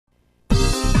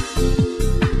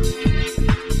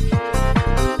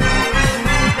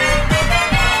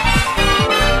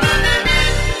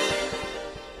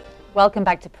Welcome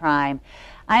back to Prime.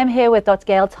 I am here with Dr.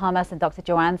 Gail Thomas and Dr.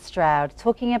 Joanne Stroud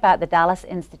talking about the Dallas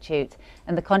Institute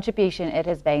and the contribution it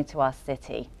has made to our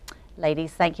city.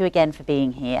 Ladies, thank you again for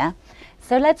being here.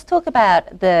 So let's talk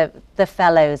about the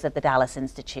fellows of the Dallas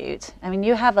Institute. I mean,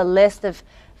 you have a list of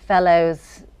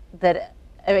fellows that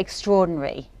are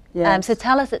extraordinary. Yes. So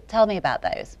tell me about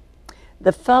those.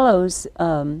 The fellows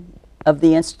of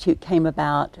the Institute came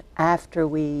about after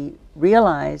we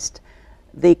realized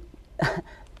the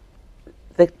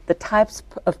types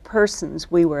of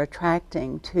persons we were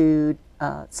attracting to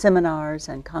seminars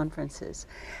and conferences.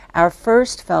 Our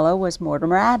first fellow was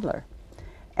Mortimer Adler,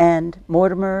 and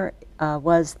Mortimer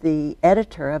was the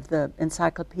editor of the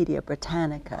Encyclopedia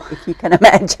Britannica, if you can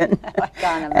imagine. I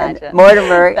can't imagine. And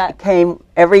Mortimer came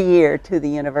every year to the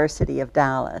University of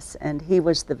Dallas, and he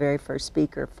was the very first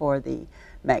speaker for the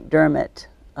McDermott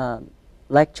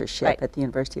lectureship at the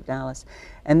University of Dallas.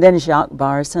 And then Jacques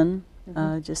Barzun,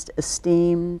 just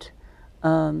esteemed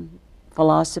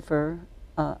philosopher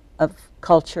of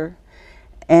culture,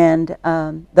 and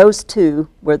those two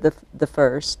were the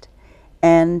first.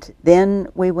 And then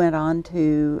we went on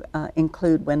to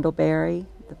include Wendell Berry,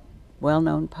 the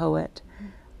well-known poet.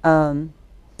 In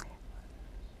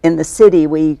the city,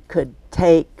 we could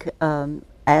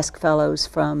ask fellows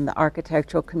from the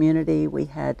architectural community. We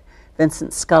had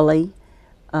Vincent Scully,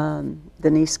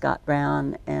 Denise Scott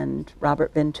Brown, and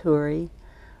Robert Venturi,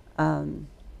 Jane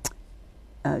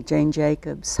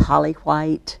Jacobs, Holly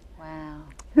White. Wow.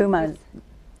 Who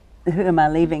am I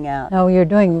leaving out? No, you're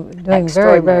doing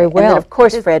very, very well. And then, of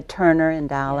course, Fred Turner in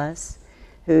Dallas,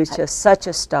 who's just such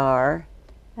a star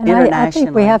internationally. I think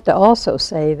we have to also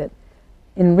say that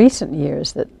in recent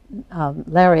years that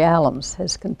Larry Allums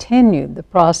has continued the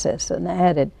process and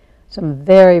added some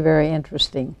very, very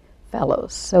interesting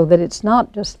fellows, so that it's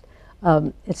not just,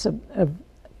 it's a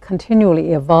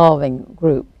continually evolving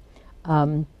group.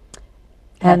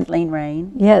 Kathleen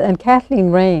Rain. Yeah, and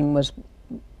Kathleen Rain was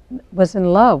in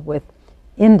love with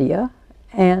India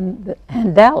and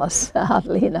Dallas,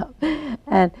 oddly enough.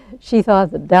 And she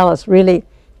thought that Dallas really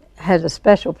had a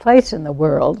special place in the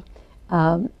world,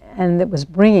 and that was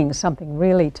bringing something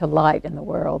really to light in the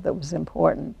world that was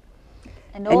important.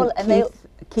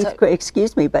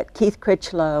 Excuse me, but Keith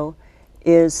Critchlow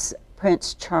is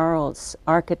Prince Charles'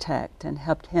 architect and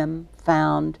helped him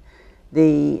found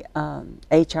the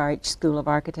HRH School of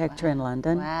Architecture in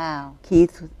London. Wow.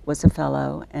 Keith was a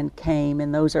fellow and came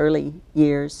in those early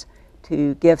years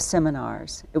to give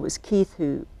seminars. It was Keith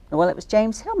it was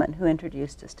James Hillman who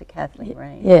introduced us to Kathleen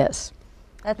Rain. Yes.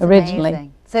 That's originally.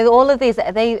 Amazing. So all of these,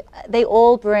 they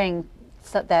all bring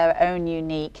their own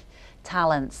unique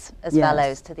talents as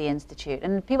fellows to the Institute.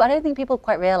 And I don't think people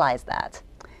quite realize that.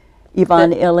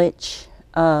 Ivan Illich,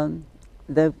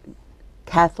 the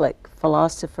Catholic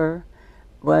philosopher,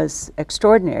 was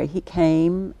extraordinary. He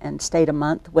came and stayed a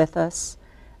month with us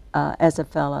as a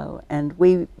fellow, and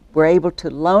we were able to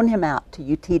loan him out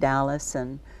to UT Dallas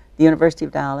and the University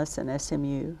of Dallas and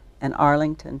SMU and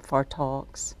Arlington for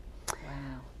talks.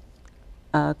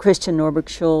 Wow. Christian Norberg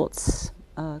Schultz,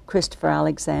 Christopher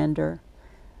Alexander,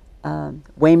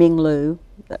 Wei-Ming Lu,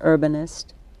 the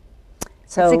urbanist.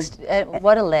 So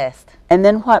what a list. And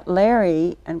then what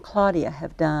Larry and Claudia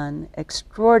have done,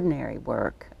 extraordinary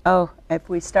work. Oh, if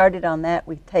we started on that,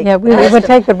 we'd take we would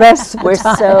take the rest of the We're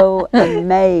time. so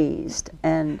amazed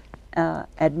and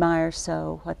admire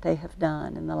so what they have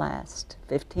done in the last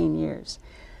 15 years.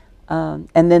 And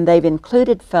then they've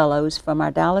included fellows from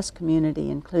our Dallas community,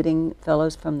 including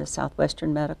fellows from the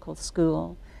Southwestern Medical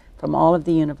School, from all of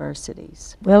the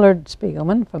universities. Willard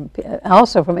Spiegelman,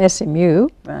 also from SMU.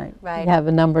 Right. Right. We have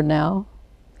a number now.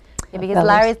 Yeah, because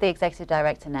Larry's the executive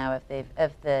director now of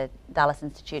the Dallas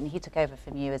Institute, and he took over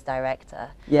from you as director.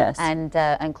 Yes. And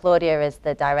Claudia is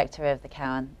the director of the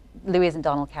Louise and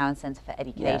Donald Cowan Center for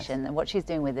Education. Yes. And what she's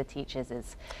doing with the teachers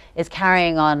is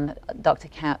carrying on Dr.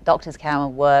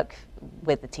 Cowan work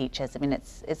with the teachers. I mean,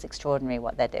 it's extraordinary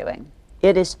what they're doing.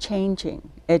 It is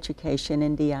changing education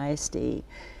in DISD,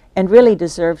 and really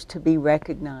deserves to be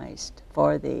recognized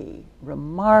for the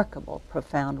remarkable,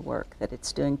 profound work that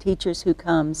it's doing. Teachers who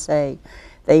come say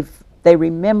they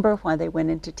remember why they went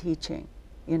into teaching,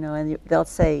 and they'll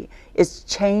say, it's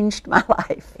changed my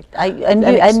life.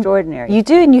 Extraordinary. And you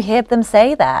do, and you hear them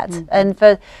say that. Mm-hmm. And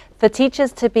for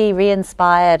teachers to be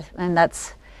re-inspired, and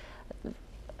that's,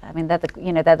 I mean, they're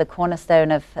the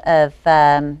cornerstone of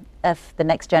the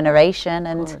next generation,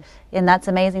 and that's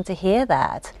amazing to hear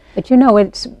that. But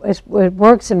it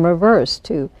works in reverse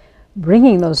to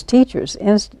bringing those teachers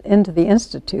into the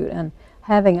Institute and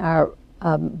having our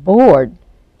board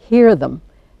hear them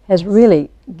has really,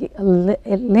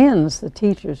 it lends the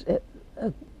teachers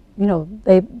you know,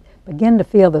 they begin to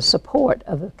feel the support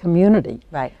of the community,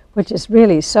 Right. which is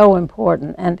really so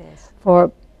important. And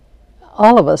for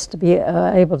all of us to be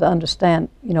able to understand,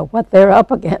 you know, what they're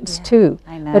up against too.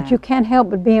 I know. But you can't help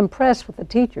but be impressed with the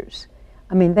teachers.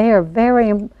 I mean, they are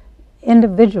very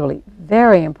individually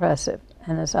very impressive.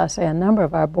 And as I say, a number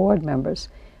of our board members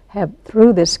have,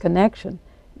 through this connection,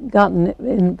 gotten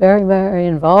very, very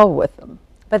involved with them.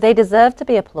 But they deserve to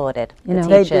be applauded, You the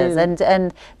know. teachers,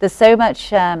 and there's so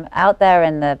much out there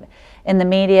in the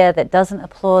media that doesn't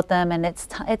applaud them, and it's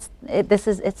time.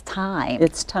 It's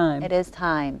time. It is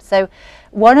time. So,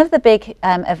 one of the big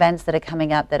events that are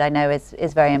coming up that I know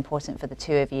is very important for the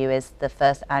two of you is the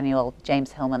first annual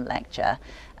James Hillman Lecture.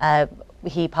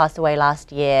 He passed away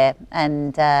last year,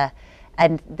 and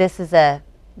it's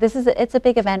a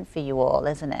big event for you all,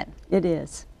 isn't it? It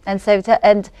is. And so,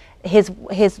 his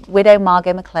widow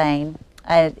Margot McLean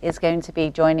is going to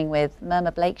be joining with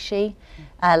Myrna Blakeshe,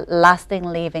 Lasting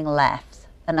Leaving Left,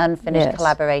 an unfinished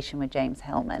collaboration with James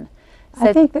Hillman. So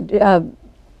I think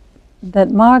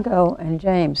that Margot and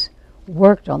James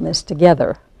worked on this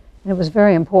together, and it was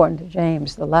very important to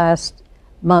James the last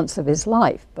months of his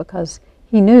life because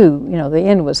he knew, you know, the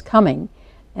end was coming,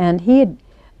 and he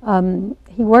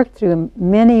worked through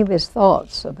many of his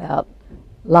thoughts about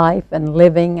life and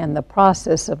living and the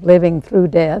process of living through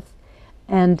death.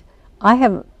 And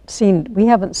we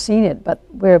haven't seen it, but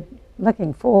we're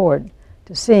looking forward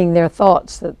to seeing their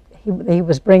thoughts that he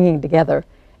was bringing together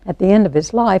at the end of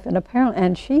his life.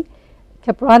 And she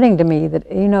kept writing to me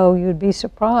that, you know, you'd be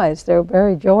surprised, they're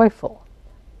very joyful.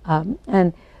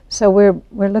 And so we're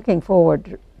looking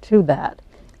forward to that.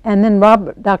 And then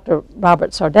Dr.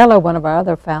 Robert Sardello, one of our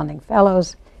other founding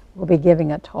fellows, will be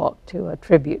giving a talk to a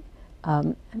tribute.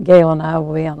 And Gail and I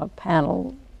will be on a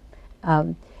panel.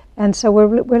 And so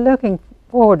we're looking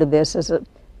forward to this as a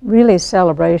really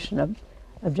celebration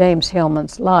of James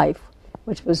Hillman's life,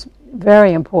 which was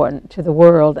very important to the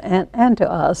world and to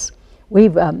us.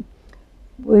 We've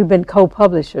been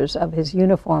co-publishers of his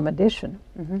uniform edition.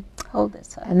 Mm-hmm. Hold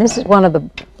this up. And this is one of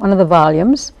the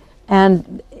volumes.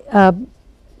 And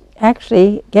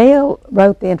actually, Gail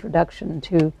wrote the introduction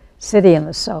to City and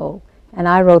the Soul, and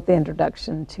I wrote the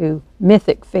introduction to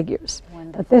Mythic Figures.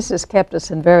 But this has kept us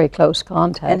in very close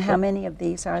contact. And how many of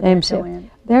these are there,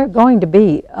 Joanne? There are going to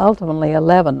be ultimately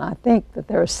 11. I think that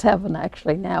there are 7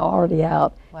 actually now already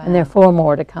out, and there are 4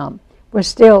 more to come.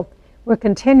 We're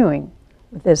continuing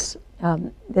with this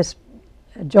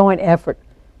joint effort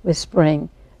with Spring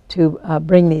to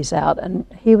bring these out. And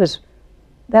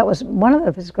that was one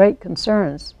of his great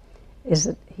concerns, is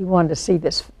that he wanted to see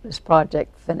this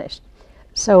project finished.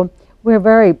 So we're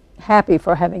very happy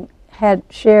for having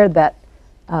shared that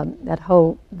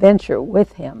whole venture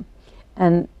with him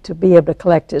and to be able to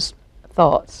collect his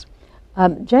thoughts.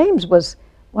 James was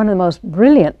one of the most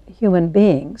brilliant human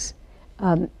beings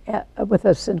with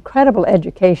this incredible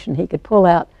education. He could pull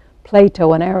out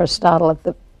Plato and Aristotle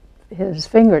at his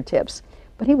fingertips,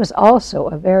 but he was also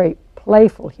a very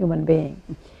playful human being,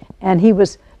 and he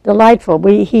was delightful.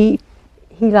 He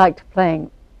liked playing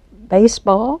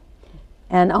baseball,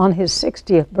 and on his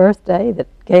 60th birthday that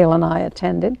Gail and I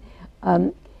attended,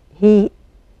 he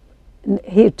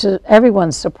to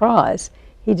everyone's surprise,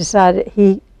 he decided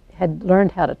he had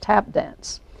learned how to tap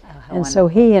dance. And so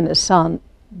he and his son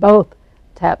both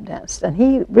tap danced. And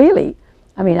he really,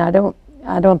 I mean, I don't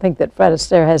think that Fred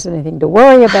Astaire has anything to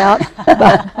worry about,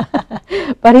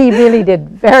 but he really did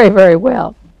very, very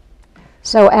well.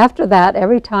 So after that,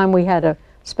 every time we had a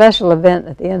special event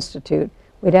at the Institute,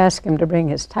 we'd ask him to bring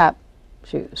his tap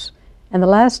shoes. And the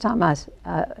last time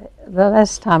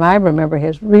I remember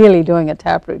his really doing a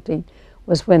tap routine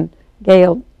was when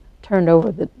Gail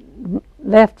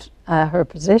left her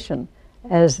position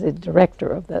as the director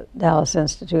of the Dallas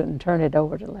Institute and turned it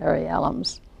over to Larry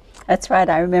Ellams. That's right.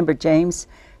 I remember James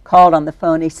called on the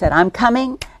phone. He said, "I'm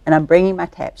coming, and I'm bringing my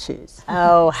tap shoes."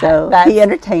 Oh, so he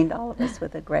entertained all of us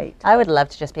with a great. I would love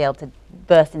to just be able to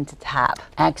burst into tap.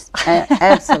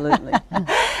 Absolutely.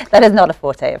 That is not a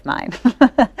forte of mine.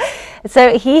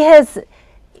 So he has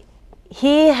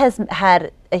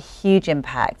had a huge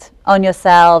impact on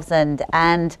yourselves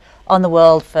and on the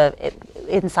world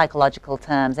in psychological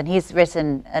terms, and he's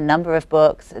written a number of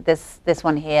books. This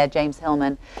one here, James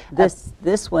Hillman.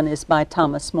 This one is by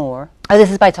Thomas More. Oh,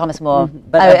 this is by Thomas More. Mm-hmm.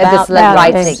 But about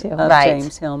writing of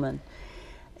James Hillman.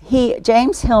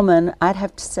 James Hillman, I'd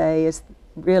have to say, is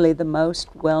really the most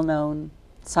well-known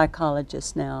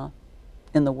psychologist now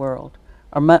in the world,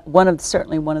 or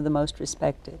certainly one of the most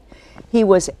respected. He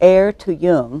was heir to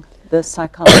Jung, the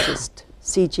psychologist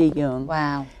C.G. Jung.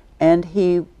 Wow. And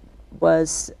he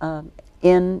was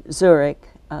in Zurich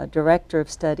director of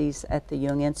studies at the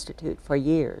Jung Institute for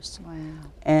years. Wow.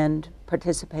 And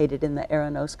participated in the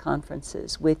Eranos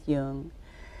conferences with Jung.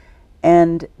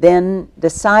 And then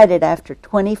decided after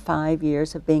 25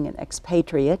 years of being an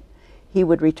expatriate, he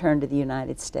would return to the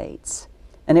United States.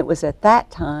 And it was at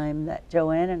that time that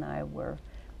Joanne and I were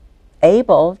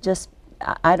able,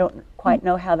 I don't quite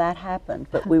know how that happened,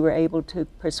 but we were able to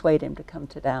persuade him to come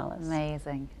to Dallas.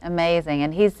 Amazing, amazing.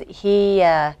 And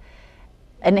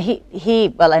and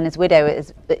his widow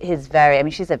is very, I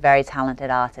mean, she's a very talented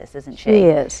artist, isn't she? She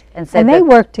is. And so they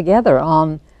worked together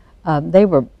on, they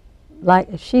were like,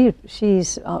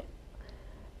 she's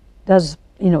does,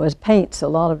 paints a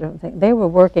lot of different things. They were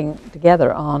working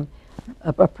together on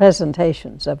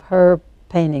presentations of her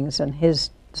paintings and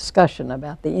his discussion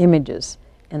about the images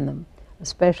in them,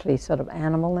 especially sort of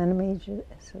animal images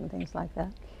and things like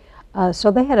that.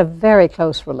 So they had a very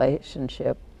close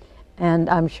relationship, and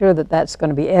I'm sure that that's going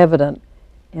to be evident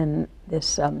in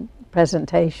this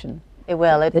presentation. It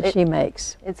will. That she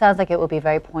makes. It sounds like it will be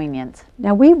very poignant.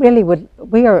 Now we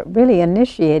are really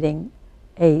initiating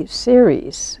a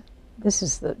series. This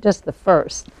is just the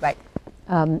first. Right.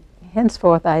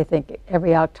 Henceforth, I think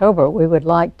every October we would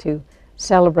like to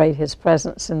celebrate his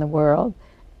presence in the world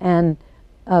and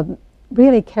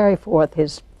really carry forth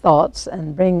his thoughts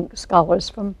and bring scholars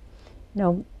from,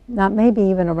 not maybe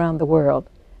even around the world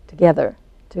together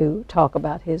to talk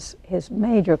about his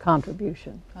major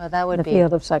contribution in the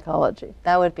field of psychology.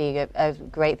 That would be a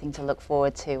great thing to look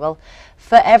forward to. Well,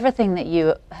 for everything that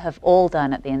you have all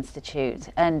done at the Institute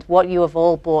and what you have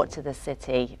all brought to the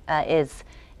city is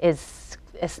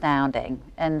astounding.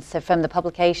 And so from the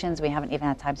publications, we haven't even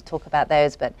had time to talk about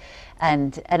those, but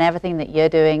and everything that you're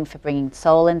doing for bringing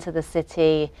soul into the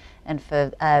city, and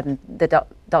for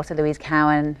Dr. Louise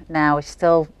Cowan now is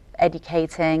still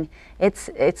educating. It's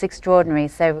extraordinary.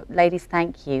 So ladies,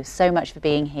 thank you so much for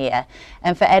being here.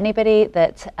 And for anybody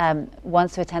that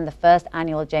wants to attend the first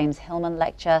annual James Hillman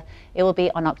lecture, it will be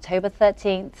on October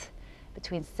 13th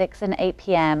between 6 and 8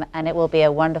 p.m. and it will be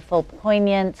a wonderful,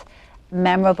 poignant,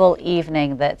 memorable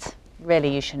evening that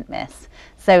really you shouldn't miss.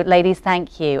 So ladies,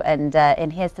 thank you, and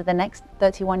here's to the next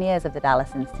 31 years of the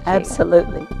Dallas Institute.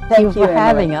 Absolutely. Thank you for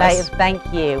having us. Thank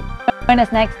you. Join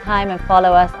us next time and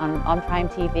follow us on Prime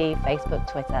TV, Facebook,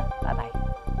 Twitter. Bye-bye.